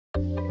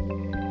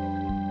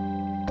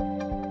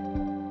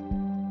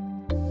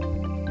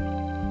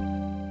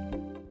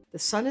The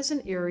sun is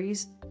in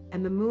Aries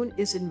and the moon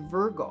is in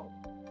Virgo.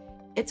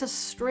 It's a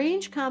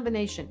strange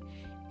combination.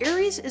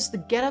 Aries is the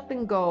get up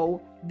and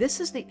go. This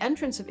is the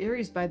entrance of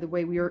Aries, by the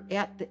way. We are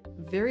at the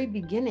very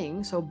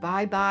beginning, so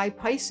bye-bye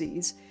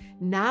Pisces.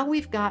 Now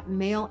we've got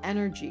male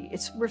energy.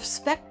 It's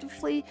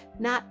respectively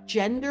not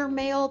gender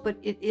male, but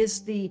it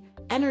is the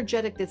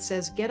energetic that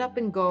says get up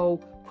and go,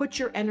 put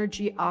your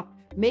energy up,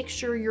 make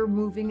sure you're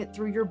moving it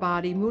through your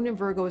body. Moon in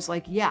Virgo is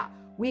like, yeah,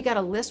 we got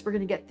a list, we're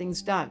gonna get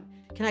things done.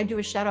 Can I do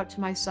a shout out to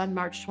my son,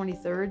 March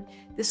 23rd?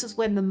 This is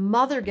when the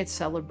mother gets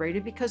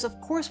celebrated because, of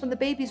course, when the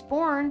baby's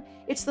born,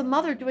 it's the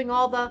mother doing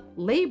all the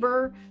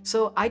labor.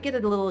 So I get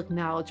a little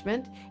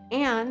acknowledgement.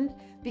 And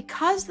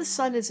because the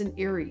sun is in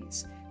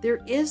Aries,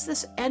 there is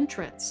this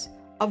entrance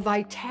of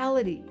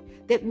vitality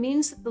that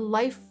means that the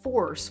life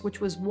force, which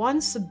was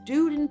once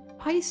subdued in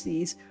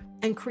Pisces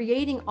and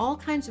creating all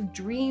kinds of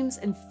dreams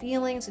and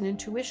feelings and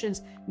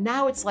intuitions,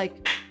 now it's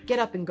like, get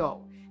up and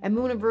go. And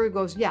Moon in Virgo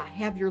goes, yeah,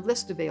 have your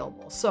list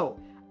available. So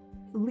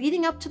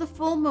leading up to the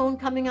full moon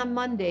coming on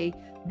Monday,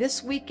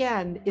 this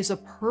weekend is a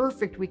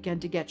perfect weekend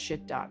to get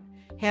shit done.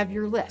 Have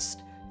your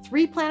list.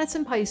 3 planets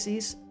in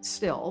Pisces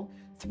still,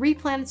 3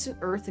 planets in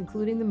Earth,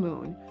 including the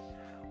moon.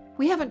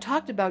 We haven't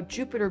talked about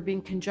Jupiter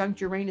being conjunct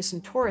Uranus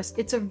and Taurus.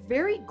 It's a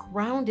very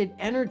grounded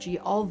energy,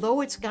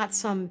 although it's got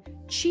some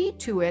chi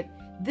to it.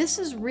 This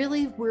is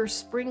really where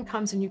spring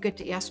comes and you get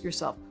to ask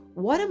yourself,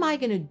 what am I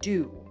going to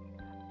do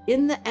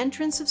in the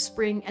entrance of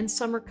spring and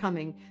summer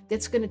coming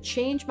that's going to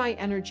change my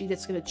energy,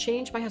 that's going to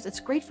change my house? It's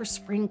great for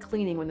spring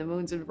cleaning when the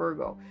moon's in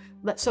Virgo.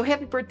 So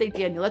happy birthday,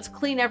 Daniel. Let's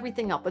clean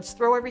everything up. Let's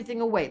throw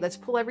everything away. Let's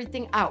pull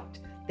everything out.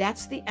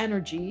 That's the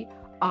energy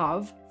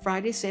of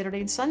Friday, Saturday,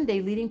 and Sunday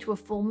leading to a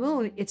full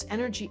moon. It's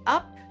energy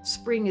up.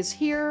 Spring is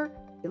here.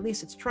 At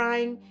least it's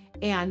trying.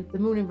 And the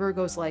moon in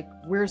Virgo is like,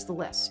 where's the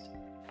list?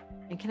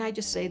 And can I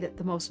just say that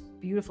the most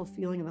beautiful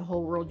feeling in the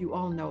whole world, you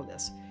all know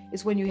this,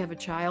 is when you have a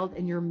child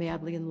and you're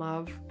madly in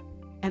love.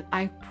 And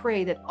I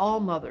pray that all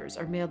mothers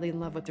are madly in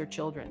love with their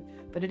children.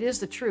 But it is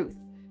the truth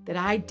that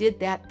I did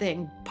that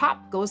thing.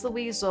 Pop goes the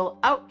weasel,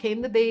 out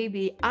came the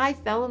baby. I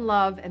fell in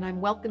love, and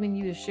I'm welcoming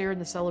you to share in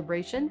the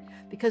celebration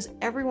because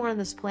everyone on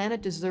this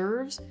planet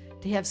deserves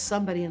to have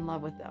somebody in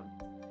love with them.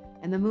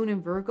 And the moon in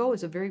Virgo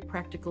is a very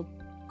practical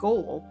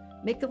goal.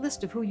 Make a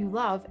list of who you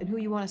love and who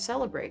you want to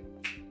celebrate.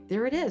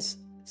 There it is.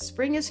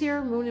 Spring is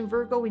here, moon in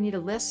Virgo, we need a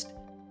list.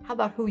 How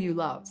about who you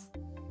love?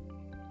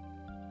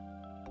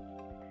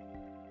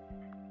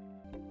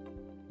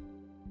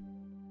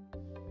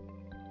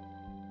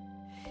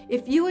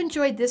 If you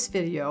enjoyed this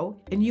video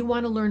and you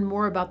want to learn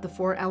more about the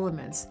 4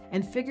 elements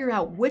and figure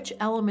out which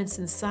elements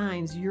and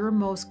signs you're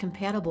most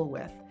compatible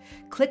with,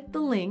 click the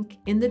link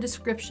in the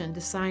description to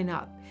sign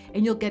up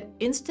and you'll get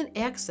instant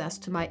access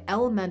to my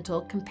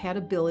Elemental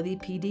Compatibility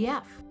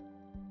PDF.